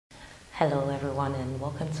Hello everyone and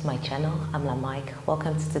welcome to my channel. I'm Lamicke.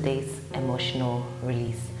 Welcome to today's emotional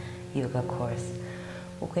release yoga course.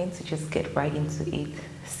 We're going to just get right into it,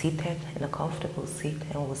 seated in a comfortable seat,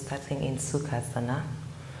 and we're starting in Sukhasana.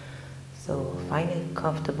 So find a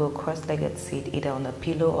comfortable cross-legged seat either on a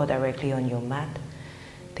pillow or directly on your mat.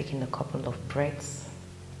 Taking a couple of breaths,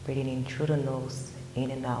 breathing in through the nose,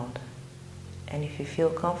 in and out. And if you feel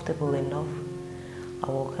comfortable enough, I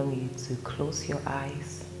welcome you to close your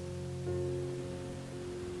eyes.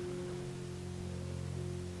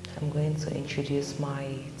 I'm going to introduce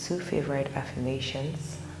my two favorite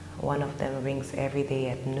affirmations. One of them rings every day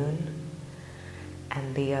at noon,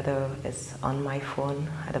 and the other is on my phone,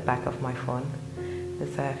 at the back of my phone.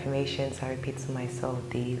 These are affirmations I repeat to myself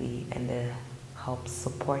daily, and they help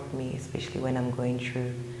support me, especially when I'm going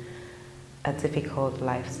through a difficult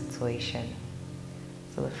life situation.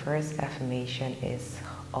 So the first affirmation is,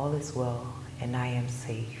 all is well and I am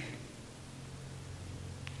safe.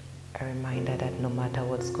 A reminder that no matter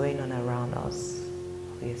what's going on around us,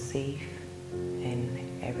 we're safe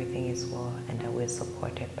and everything is well, and that we're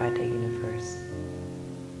supported by the universe.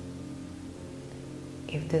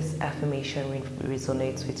 If this affirmation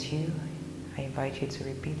resonates with you, I invite you to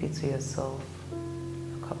repeat it to yourself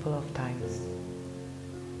a couple of times.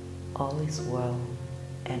 All is well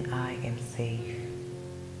and I am safe.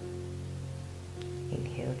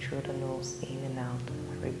 Inhale through the nose, in and out,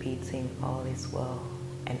 repeating all is well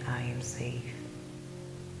and I am safe.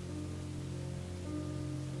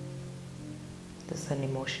 This is an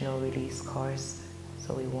emotional release course,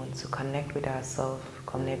 so we want to connect with ourselves,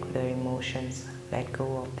 connect with our emotions, let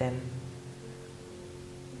go of them,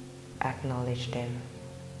 acknowledge them,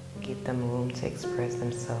 give them room to express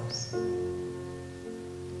themselves.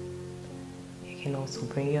 You can also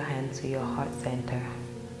bring your hand to your heart center,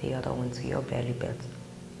 the other one to your belly button,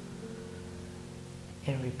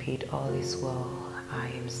 and repeat, all is well, I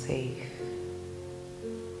am safe.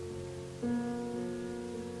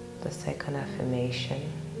 The second affirmation,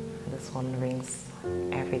 this one rings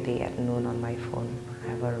every day at noon on my phone.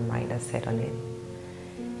 I have a reminder set on it.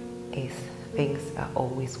 Is, things are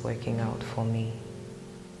always working out for me.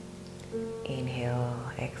 Inhale,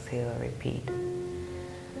 exhale, repeat.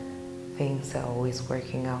 Things are always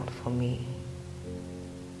working out for me.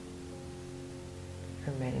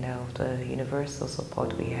 Reminder of the universal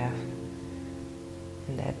support we have,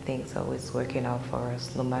 and that things are always working out for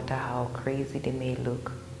us, no matter how crazy they may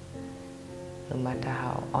look, no matter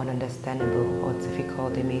how ununderstandable or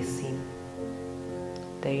difficult they may seem.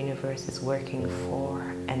 The universe is working for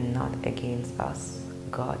and not against us.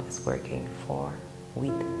 God is working for, with,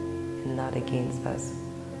 and not against us.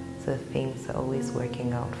 So things are always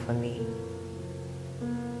working out for me.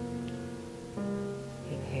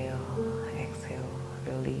 Inhale, exhale,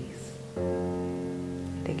 release.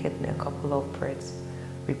 Take it in a couple of breaths,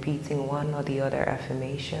 repeating one or the other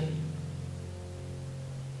affirmation.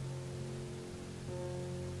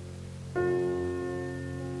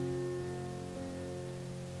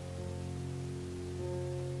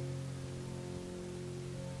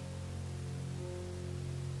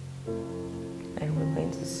 And we're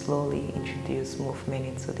going to slowly introduce movement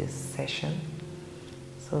into this session.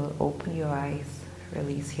 So open your eyes,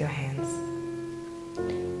 release your hands,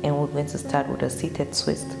 and we're going to start with a seated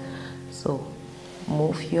twist. So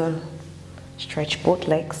stretch both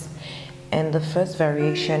legs, and the first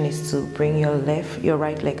variation is to bring your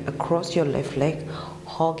right leg across your left leg,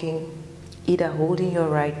 either holding your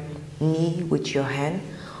right knee with your hand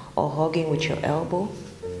or hugging with your elbow.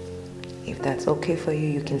 If that's okay for you,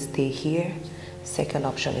 you can stay here. Second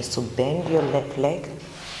option is to bend your left leg,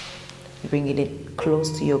 bringing it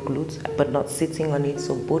close to your glutes, but not sitting on it,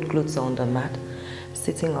 so both glutes are on the mat.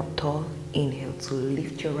 Sitting up tall, inhale to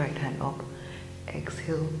lift your right hand up.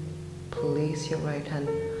 Exhale, place your right hand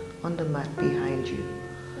on the mat behind you.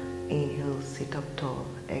 Inhale, sit up tall.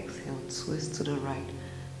 Exhale, twist to the right,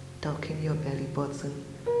 tucking your belly button.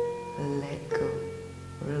 Let go,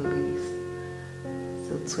 release.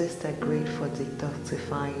 So twists are great for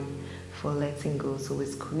detoxifying, for letting go. So we're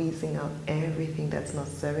squeezing out everything that's not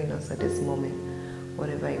serving us at this moment.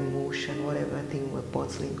 Whatever emotion, whatever thing we're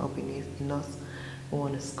bottling up in us, we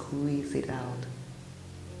want to squeeze it out.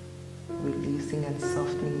 Releasing and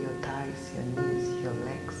softening your thighs, your knees, your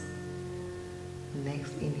legs.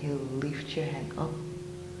 Next, inhale, lift your hand up.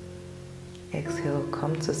 Exhale,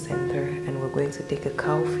 come to center, and we're going to take a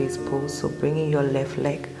cow face pose. So bringing your left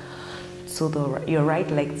leg to your right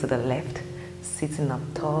leg to the left, sitting up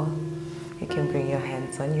tall. You can bring your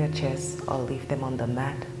hands on your chest or leave them on the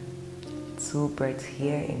mat. 2 breaths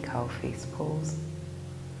here in cow face pose.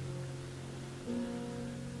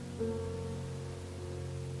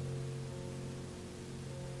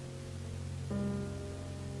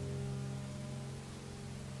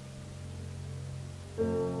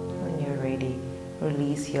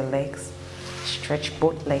 release your legs, stretch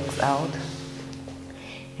both legs out,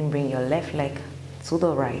 and bring your left leg to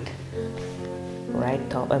the right.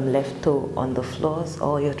 Left toe on the floors,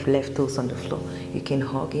 or your left toes on the floor. You can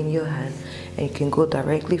hug in your hand, and you can go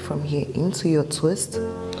directly from here into your twist.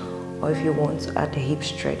 Or if you want to add a hip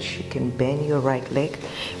stretch, you can bend your right leg,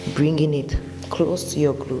 bringing it close to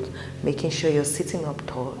your glute, making sure you're sitting up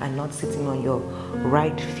tall and not sitting on your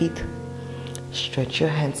right feet. Stretch your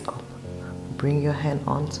hands up, bring your hand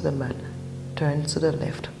onto the mat, turn to the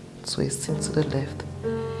left, twisting to the left,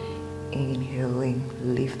 inhaling,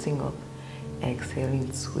 lifting up,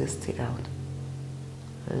 exhaling, twist it out.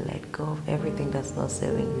 Let go of everything that's not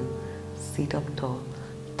serving you. Sit up tall,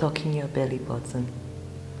 tucking your belly button.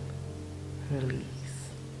 Release,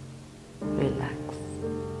 relax.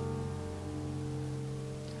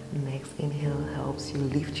 Next inhale helps you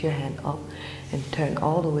lift your hand up and turn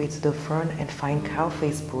all the way to the front and find cow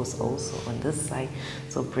face pose also on this side.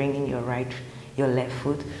 So bringing your left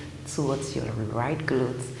foot towards your right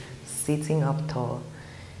glutes, sitting up tall.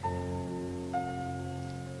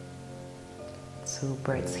 2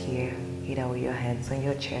 breaths here, either with your hands on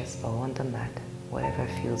your chest or on the mat. Whatever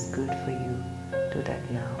feels good for you, do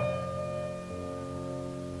that now.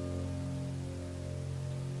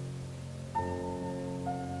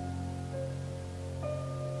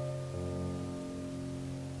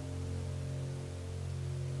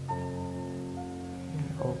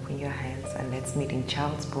 Open your hands and let's meet in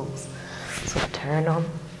child's pose. So turn on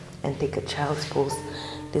and take a child's pose.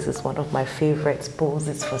 This is one of my favorite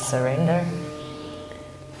poses for surrender.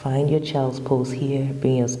 Find your child's pose here,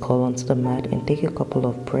 bring your skull onto the mat and take a couple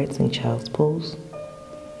of breaths in child's pose.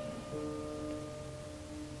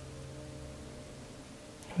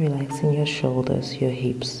 Relaxing your shoulders, your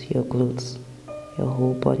hips, your glutes. Your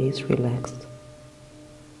whole body is relaxed.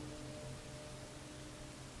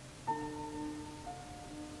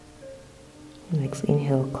 Next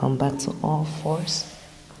inhale, come back to all fours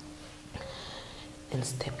and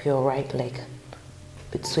step your right leg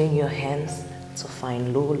between your hands to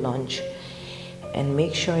find low lunge, and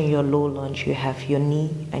make sure in your low lunge you have your knee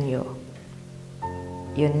and your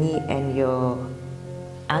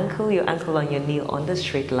ankle on your knee on the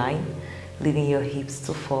straight line, leaving your hips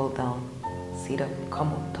to fall down. Sit up,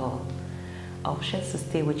 come up tall. Options to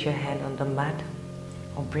stay with your hand on the mat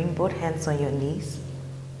or bring both hands on your knees.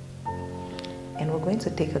 And we're going to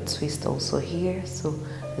take a twist also here. So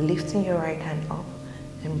lifting your right hand up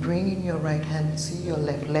and bringing your right hand to your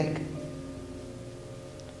left leg.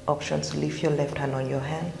 Option to lift your left hand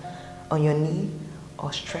on your knee,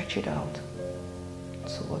 or stretch it out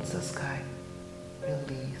towards the sky.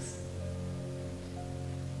 Release.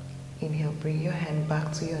 Inhale, bring your hand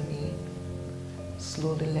back to your knee.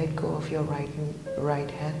 Slowly let go of your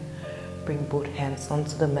right hand. Bring both hands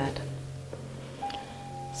onto the mat.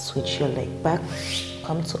 Switch your leg back,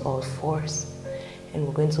 come to all fours. And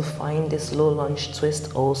we're going to find this low lunge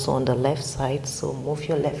twist also on the left side. So move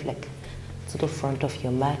your left leg to the front of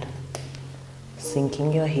your mat,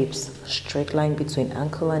 sinking your hips, straight line between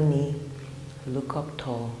ankle and knee. Look up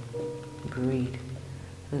tall, breathe,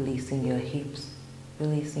 releasing your hips,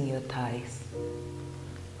 releasing your thighs.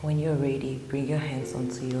 When you're ready, bring your hands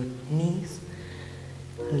onto your knees,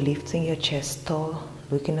 lifting your chest tall,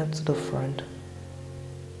 looking up to the front.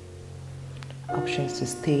 Options to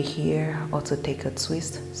stay here or to take a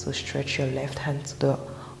twist. So stretch your left hand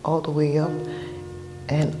all the way up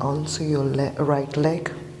and onto your right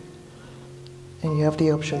leg, and you have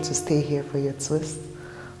the option to stay here for your twist,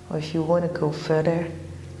 or if you want to go further,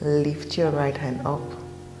 lift your right hand up,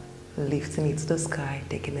 lifting it to the sky,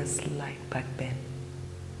 taking a slight back bend.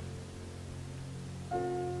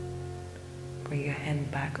 Bring your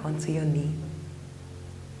hand back onto your knee,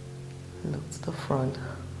 look to the front,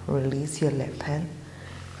 release your left hand,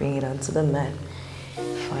 bring it onto the mat,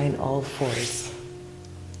 find all fours.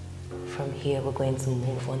 From here, we're going to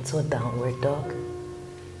move on to a downward dog.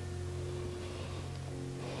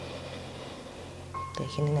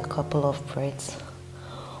 Taking in a couple of breaths.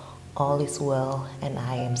 All is well and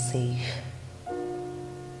I am safe.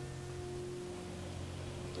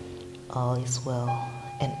 All is well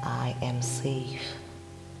and I am safe.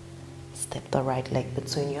 Step the right leg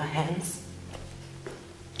between your hands.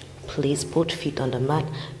 Place both feet on the mat,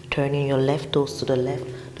 turning your left toes to the left,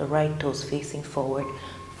 the right toes facing forward.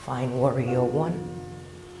 Find warrior one.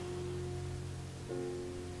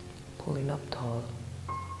 Pulling up tall,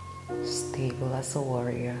 stable as a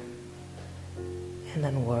warrior. And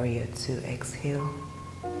then warrior two, exhale.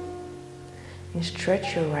 And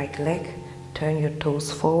stretch your right leg, turn your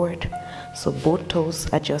toes forward. So both toes,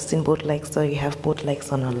 adjusting both legs so you have both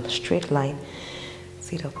legs on a straight line.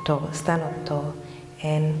 Sit up tall, stand up tall.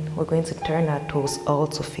 And we're going to turn our toes all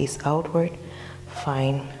to face outward.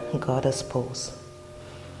 Find goddess pose.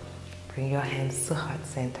 Bring your hands to heart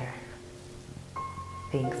center.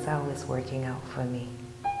 Things are always working out for me.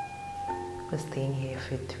 We're staying here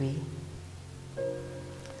for 3,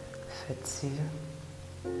 for 2,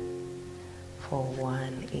 for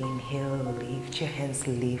 1. Inhale, lift your hands,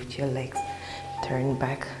 lift your legs. Turn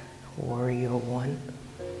back, warrior 1.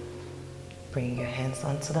 Bring your hands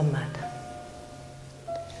onto the mat.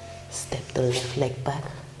 Step the left leg back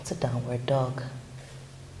to downward dog.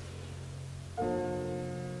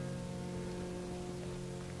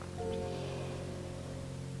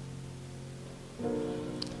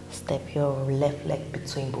 Step your left leg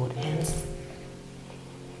between both hands.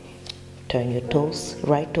 Turn your toes,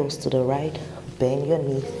 right toes to the right. Bend your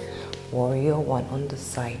knees. Warrior 1 on the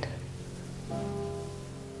side.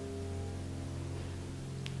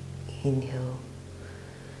 Inhale.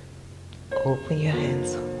 Open your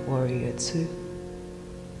hands. Warrior 2.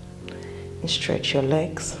 And stretch your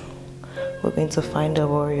legs. We're going to find the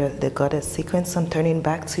warrior, the goddess sequence. I'm turning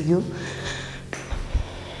back to you.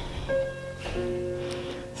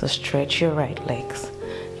 So stretch your right legs.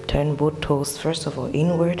 Turn both toes first of all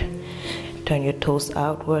inward. Turn your toes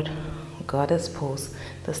outward. Goddess pose.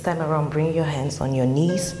 This time around, bring your hands on your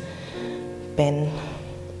knees. Bend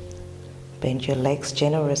your legs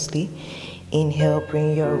generously. Inhale,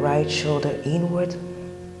 bring your right shoulder inward.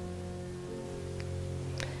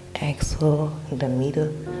 Exhale in the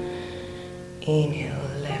middle. Inhale,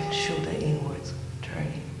 left shoulder inwards.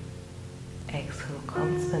 Turning. Exhale,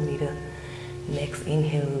 come to the middle. Next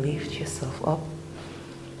inhale, lift yourself up.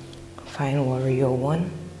 Find warrior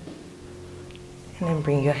 1. And then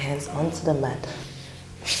bring your hands onto the mat.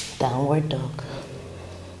 Downward dog.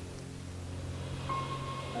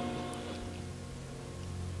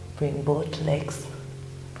 Bring both legs,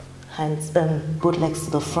 both legs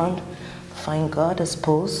to the front. Find goddess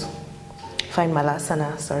pose. Find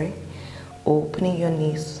malasana, sorry. Opening your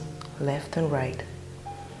knees, left and right.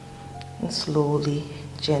 And slowly,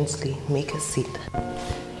 gently make a seat.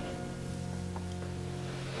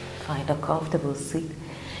 Find a comfortable seat.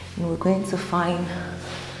 And we're going to find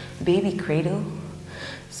baby cradle.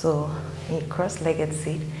 So in a cross-legged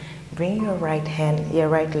seat, bring your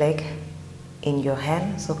right leg in your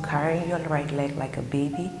hand. So carry your right leg like a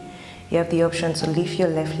baby. You have the option to leave your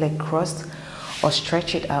left leg crossed or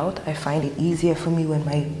stretch it out. I find it easier for me when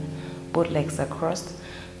my both legs are crossed.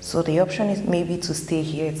 So the option is maybe to stay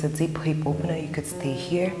here. It's a deep hip opener. You could stay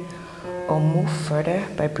here or move further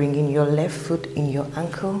by bringing your left foot in your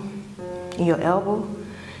ankle, in your elbow,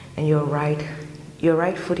 and your right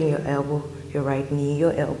foot in your elbow, your right knee in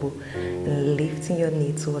your elbow, and lifting your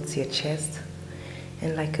knee towards your chest.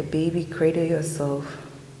 And like a baby, cradle yourself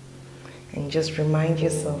and just remind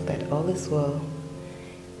yourself that all is well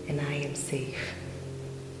and I am safe.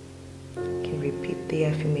 You can repeat the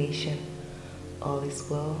affirmation, all is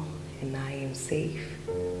well and I am safe.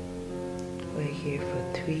 We're here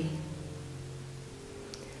for 3,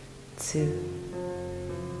 2,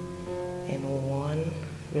 and 1.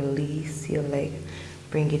 Release your leg,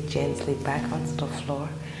 bring it gently back onto the floor.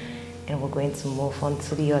 And we're going to move on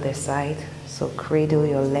to the other side. So cradle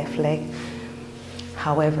your left leg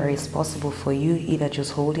however is possible for you, either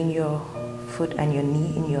just holding your foot and your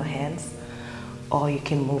knee in your hands, or you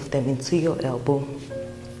can move them into your elbow.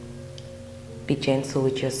 Be gentle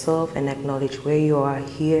with yourself and acknowledge where you are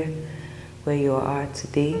here, where you are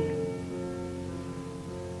today.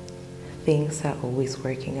 Things are always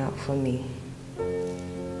working out for me.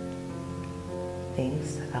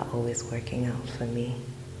 Things are always working out for me.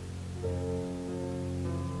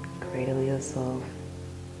 Cradle yourself.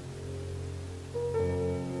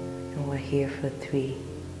 And we're here for 3,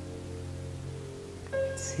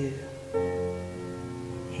 2,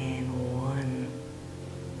 and 1.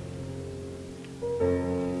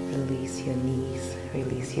 Release your knees,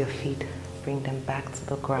 release your feet, bring them back to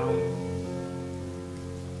the ground.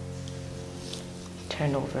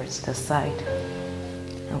 Turn over to the side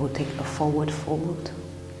and we'll take a forward fold,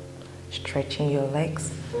 stretching your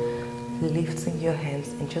legs, lifting your hands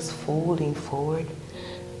and just folding forward.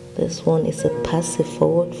 This one is a passive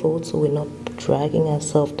forward fold, so we're not dragging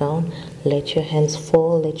ourselves down. Let your hands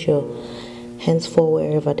fall, let your hands fall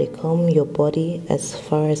wherever they come, your body as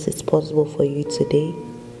far as it's possible for you today.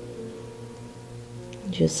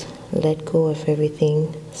 Just let go of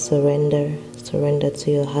everything, surrender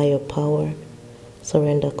to your higher power,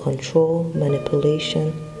 surrender control,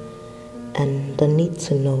 manipulation, and the need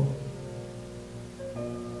to know.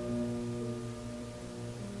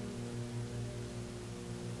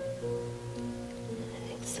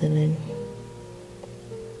 Excellent.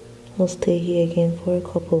 We'll stay here again for a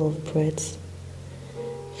couple of breaths.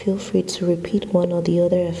 Feel free to repeat one or the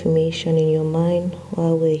other affirmation in your mind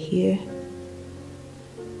while we're here.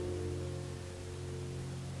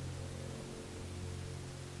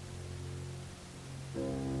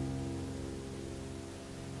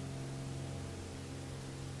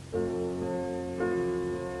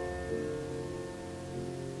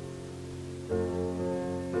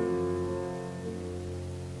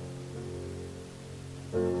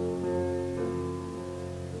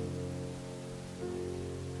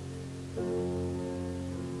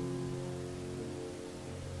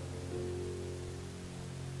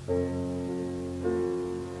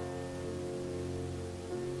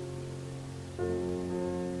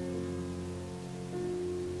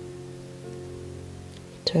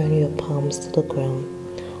 Turn your palms to the ground.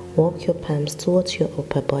 Walk your palms towards your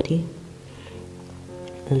upper body.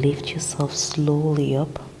 Lift yourself slowly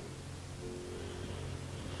up.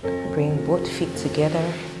 Bring both feet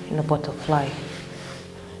together in a butterfly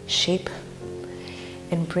shape.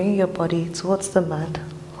 And bring your body towards the mat.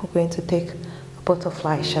 We're going to take a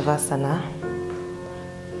butterfly shavasana.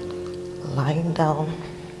 Lying down.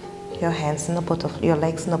 Your hands in your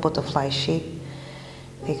legs in a butterfly shape.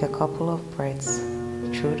 Take a couple of breaths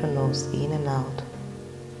through the nose, in and out.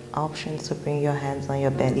 Options to bring your hands on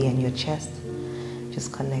your belly and your chest.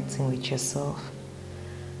 Just connecting with yourself.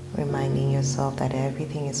 Reminding yourself that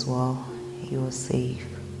everything is well. You are safe.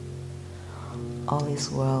 All is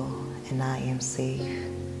well and I am safe.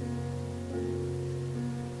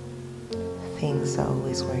 Things are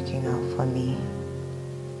always working out for me.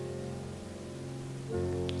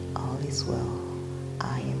 All is well.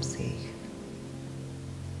 I am safe.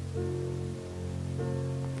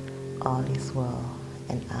 All is well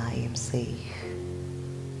and I am safe.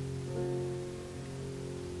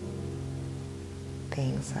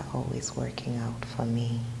 Things are always working out for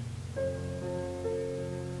me.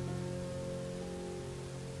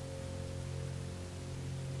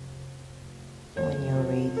 When you're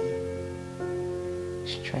ready,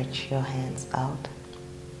 stretch your hands out.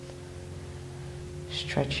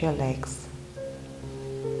 Stretch your legs.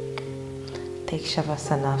 Take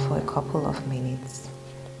Shavasana for a couple of minutes.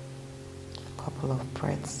 Couple of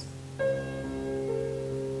breaths.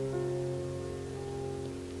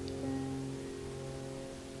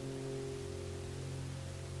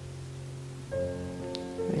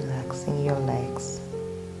 Relaxing your legs,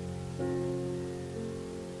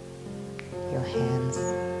 your hands,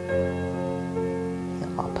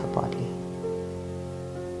 your upper body.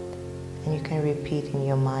 And you can repeat in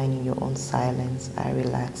your mind in your own silence, I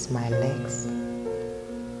relax my legs.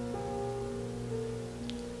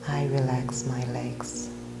 I relax my legs.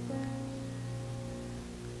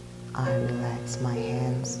 I relax my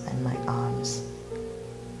hands and my arms.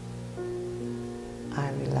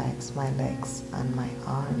 I relax my legs and my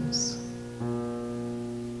arms.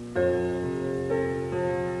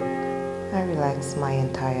 I relax my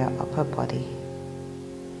entire upper body.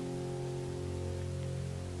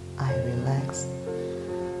 I relax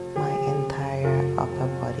my entire upper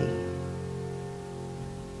body.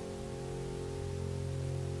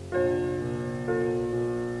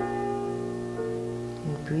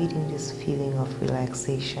 Breathe in this feeling of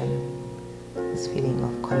relaxation, this feeling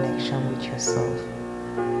of connection with yourself.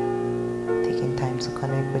 Taking time to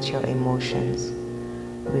connect with your emotions,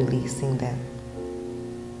 releasing them.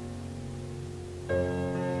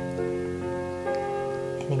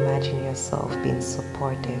 And imagine yourself being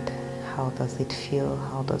supported. How does it feel?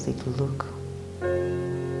 How does it look?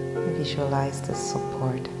 Visualize the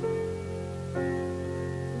support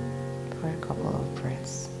for a couple of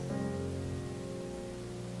breaths.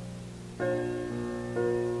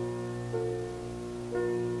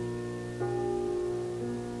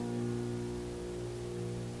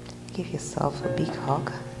 Give yourself a big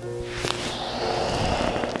hug.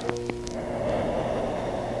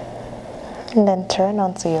 And then turn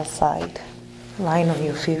onto your side. Lie on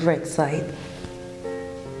your favorite side.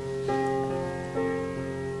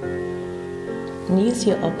 And use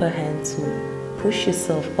your upper hand to push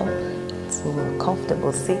yourself up to a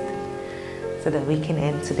comfortable seat so that we can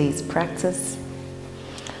end today's practice.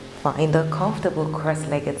 Find a comfortable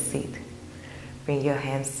cross-legged seat. Bring your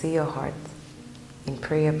hands to your heart in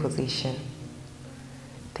prayer position.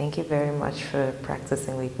 Thank you very much for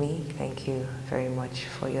practicing with me. Thank you very much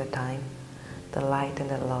for your time. The light and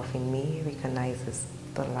the love in me recognizes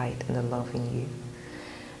the light and the love in you.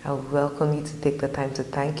 I would welcome you to take the time to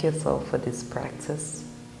thank yourself for this practice.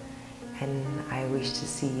 And I wish to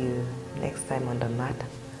see you next time on the mat.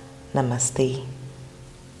 Namaste.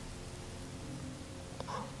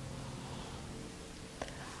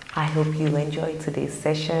 I hope you enjoyed today's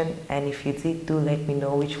session, and if you did, do let me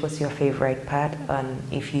know which was your favorite part, and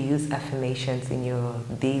if you use affirmations in your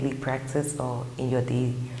daily practice or in your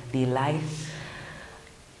daily life.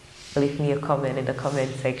 Leave me a comment in the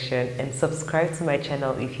comment section and subscribe to my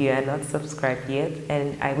channel if you are not subscribed yet.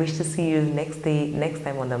 And I wish to see you next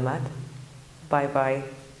time on the mat. Bye bye.